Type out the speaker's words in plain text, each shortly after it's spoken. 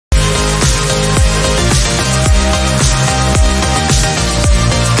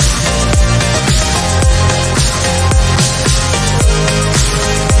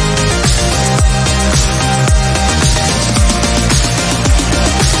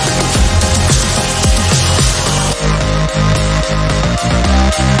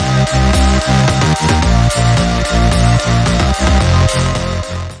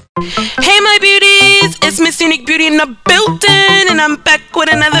MissUniqueBeautii in the building, and I'm back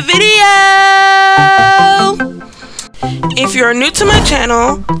with another video. If you're new to my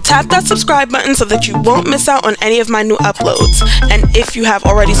channel, tap that subscribe button so that you won't miss out on any of my new uploads. And if you have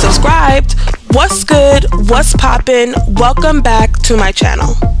already subscribed, what's good, what's poppin', welcome back to my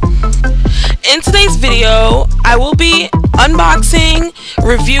channel. In today's video, I will be unboxing,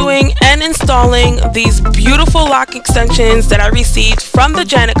 reviewing, and installing these beautiful lock extensions that I received from the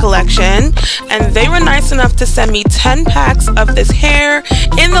Janet collection, and they were nice enough to send me 10 packs of this hair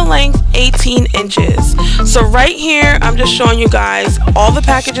in the length 18 inches. So right here, I'm just showing you guys all the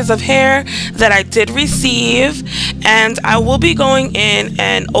packages of hair that I did receive, and I will be going in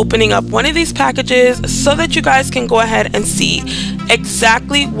and opening up one of these packages so that you guys can go ahead and see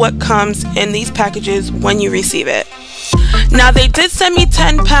exactly what comes in these packages when you receive it. Now, they did send me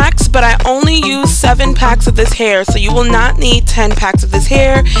 10 packs, but I only used 7 packs of this hair, so you will not need 10 packs of this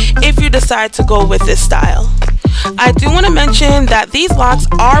hair if you decide to go with this style. I do want to mention that these locks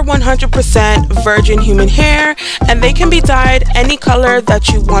are 100% virgin human hair, and they can be dyed any color that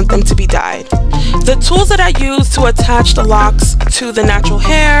you want them to be dyed. The tools that I use to attach the locks to the natural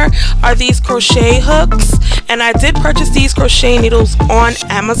hair are these crochet hooks, and I did purchase these crochet needles on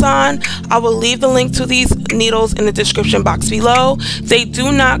Amazon. I will leave the link to these needles in the description box below. They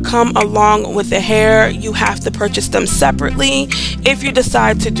do not come along with the hair. You have to purchase them separately if you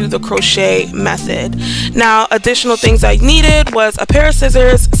decide to do the crochet method. Now, additional things I needed was a pair of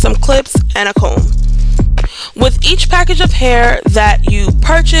scissors, some clips, and a comb. With each package of hair that you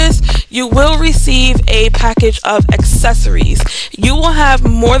purchase, you will receive a package of accessories. You will have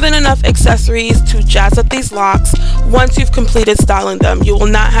more than enough accessories to jazz up these locks once you've completed styling them. You will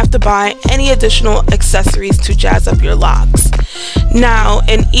not have to buy any additional accessories to jazz up your locks. Now,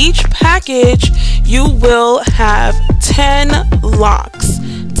 in each package, you will have 10 locks.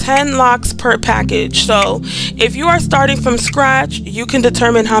 10 locks per package. So if you are starting from scratch, you can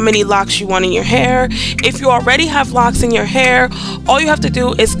determine how many locks you want in your hair. If you already have locks in your hair, all you have to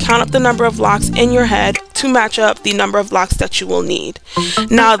do is count up the number of locks in your head to match up the number of locks that you will need.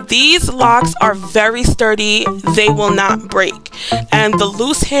 Now, these locks are very sturdy. They will not break. And the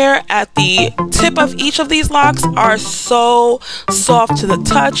loose hair at the tip of each of these locks are so soft to the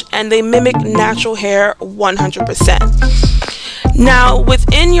touch, and they mimic natural hair 100%. Now,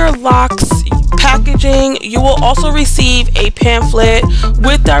 within your locks packaging, you will also receive a pamphlet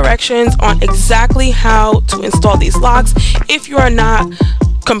with directions on exactly how to install these locks if you are not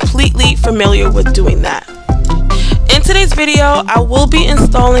completely familiar with doing that. In today's video, I will be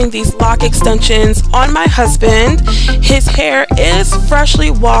installing these lock extensions on my husband. His hair is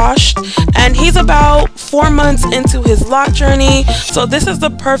freshly washed, and he's about 4 months into his lock journey, so this is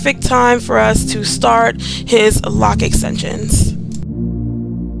the perfect time for us to start his lock extensions.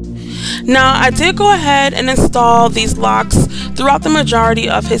 Now, I did go ahead and install these locks throughout the majority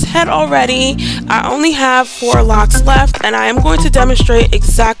of his head already. I only have 4 locks left, and I am going to demonstrate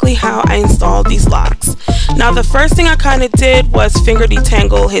exactly how I install these locks. Now, the first thing I kind of did was finger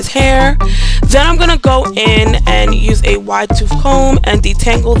detangle his hair. Then I'm going to go in and use a wide tooth comb and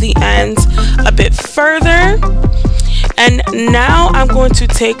detangle the ends a bit further. And now I'm going to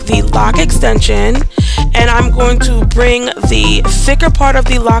take the lock extension and I'm going to bring the thicker part of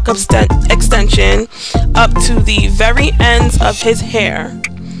the lock extension up to the very ends of his hair.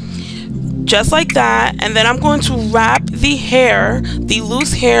 Just like that. And then I'm going to wrap the hair, the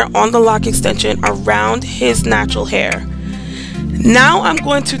loose hair on the lock extension around his natural hair. Now I'm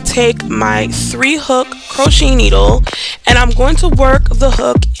going to take my 3-hook crochet needle and I'm going to work the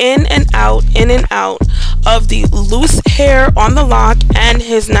hook in and out of the loose hair on the lock and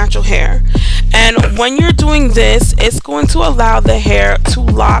his natural hair. And when you're doing this, it's going to allow the hair to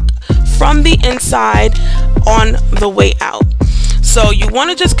lock from the inside on the way out. So you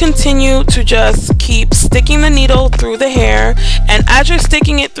want to just continue to just keep sticking the needle through the hair, and as you're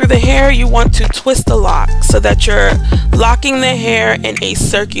sticking it through the hair, you want to twist the lock so that you're locking the hair in a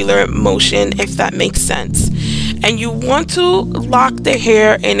circular motion, if that makes sense. And you want to lock the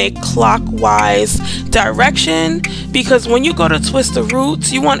hair in a clockwise direction, because when you go to twist the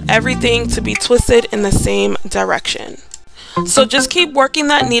roots, you want everything to be twisted in the same direction. So just keep working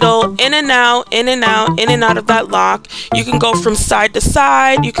that needle in and out, in and out, in and out of that lock. You can go from side to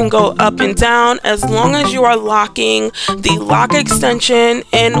side, you can go up and down, as long as you are locking the lock extension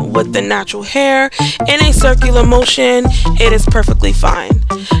in with the natural hair in a circular motion, it is perfectly fine.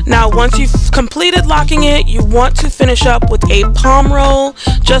 Now, once you've completed locking it, you want to finish up with a palm roll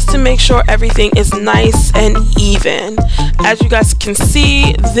just to make sure everything is nice and even. As you guys can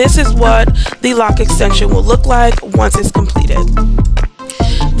see, this is what the lock extension will look like once it's completed.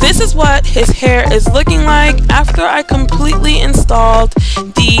 This is what his hair is looking like after I completely installed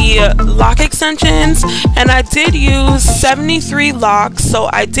the lock extensions, and I did use 73 locks, so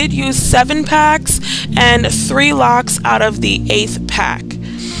I did use 7 packs and 3 locks out of the 8th pack.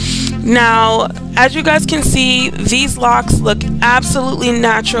 Now, as you guys can see, these locks look absolutely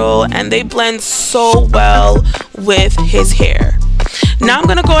natural and they blend so well with his hair. Now I'm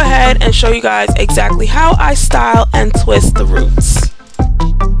going to go ahead and show you guys exactly how I style and twist the roots.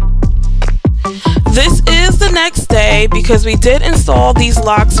 This is the next day because we did install these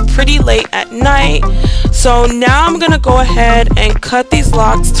locks pretty late at night. So now I'm going to go ahead and cut these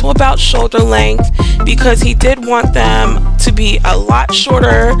locks to about shoulder length because he did want them to be a lot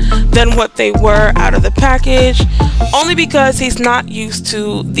shorter than what they were out of the package, only because he's not used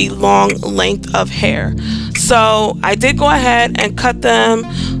to the long length of hair. So I did go ahead and cut them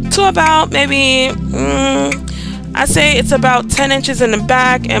to about maybe I say it's about 10 inches in the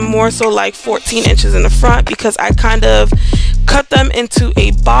back and more so like 14 inches in the front, because I kind of cut them into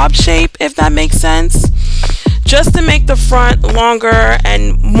a bob shape, if that makes sense, just to make the front longer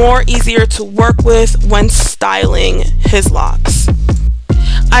and more easier to work with when styling his locks.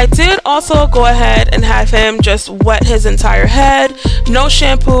 I did also go ahead and have him just wet his entire head, no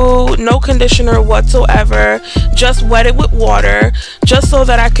shampoo, no conditioner whatsoever, just wet it with water, just so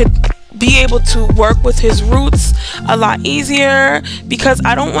that I could be able to work with his roots a lot easier, because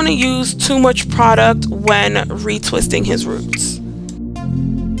I don't want to use too much product when retwisting his roots.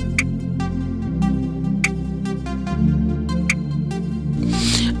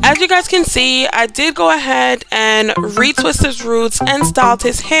 As you guys can see, I did go ahead and retwist his roots and styled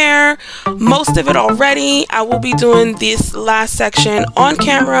his hair, most of it already. I will be doing this last section on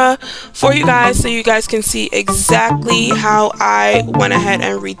camera for you guys so you guys can see exactly how I went ahead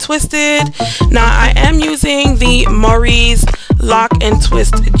and retwisted. Now I am using the Maurice Lock and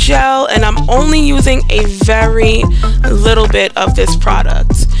Twist Gel, and I'm only using a very little bit of this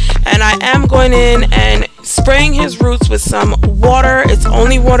product. And I am going in and spraying his roots with some water. It's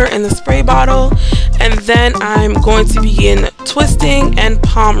only water in the spray bottle, and then I'm going to begin twisting and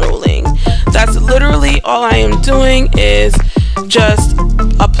palm rolling. That's literally all I am doing, is just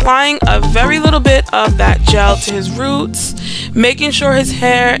applying a very little bit of that gel to his roots, making sure his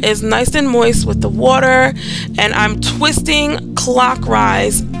hair is nice and moist with the water, and I'm twisting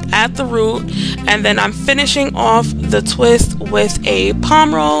clockwise at the root, and then I'm finishing off the twist with a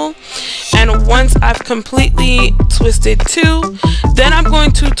palm roll. And once I've completely twisted 2, then I'm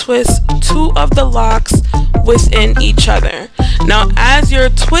going to twist 2 of the locks within each other. Now as you're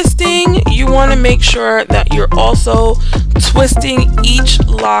twisting, you want to make sure that you're also twisting each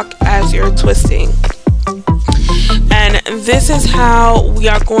lock as you're twisting. And this is how we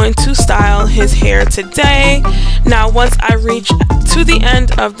are going to style his hair today. Now once I reach to the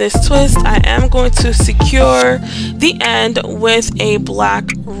end of this twist, I am going to secure the end with a black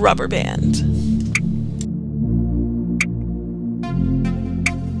rubber band.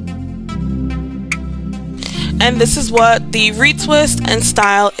 And this is what the retwist and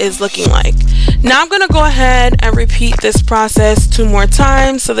style is looking like. Now I'm going to go ahead and repeat this process 2 more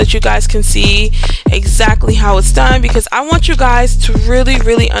times so that you guys can see exactly how it's done, because I want you guys to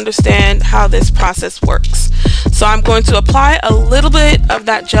really understand how this process works. So I'm going to apply a little bit of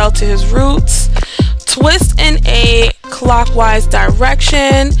that gel to his roots, twist in a clockwise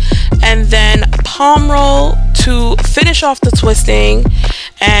direction, and then palm roll to finish off the twisting,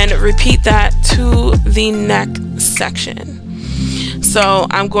 and repeat that to the neck section. So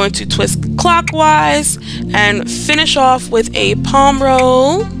I'm going to twist clockwise and finish off with a palm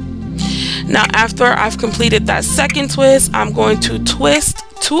roll. Now after I've completed that second twist, I'm going to twist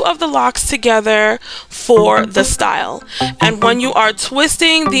 2 of the locks together for the style. And when you are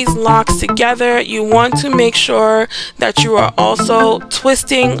twisting these locks together, you want to make sure that you are also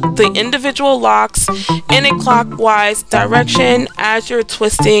twisting the individual locks in a clockwise direction as you're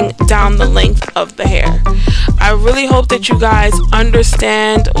twisting down the length of the hair. I really hope that you guys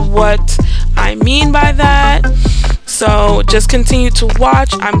understand what I mean by that. So just continue to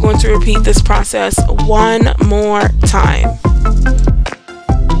watch. I'm going to repeat this process 1 more time.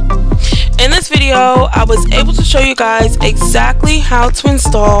 In this video, I was able to show you guys exactly how to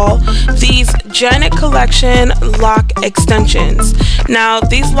install these Janet Collection lock extensions. Now,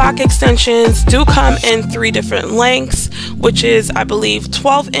 these lock extensions do come in 3 different lengths, which is, I believe,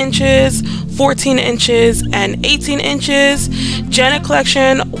 12 inches, 14 inches, and 18 inches. Janet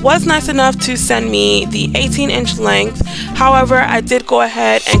Collection was nice enough to send me the 18-inch length. However, I did go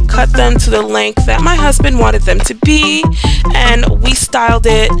ahead and cut them to the length that my husband wanted them to be, and we styled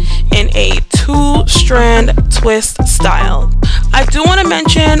it in a 2-strand twist style. I do want to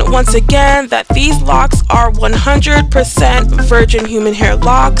mention once again that these locks are 100% virgin human hair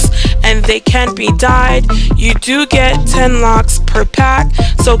locks and they can be dyed. You do get 10 locks per pack,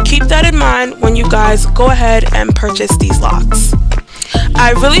 so keep that in mind when you guys go ahead and purchase these locks.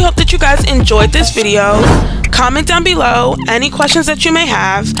 I really hope that you guys enjoyed this video. Comment down below any questions that you may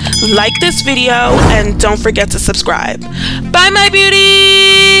have, like this video, and don't forget to subscribe. Bye my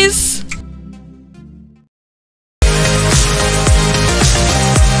beauties!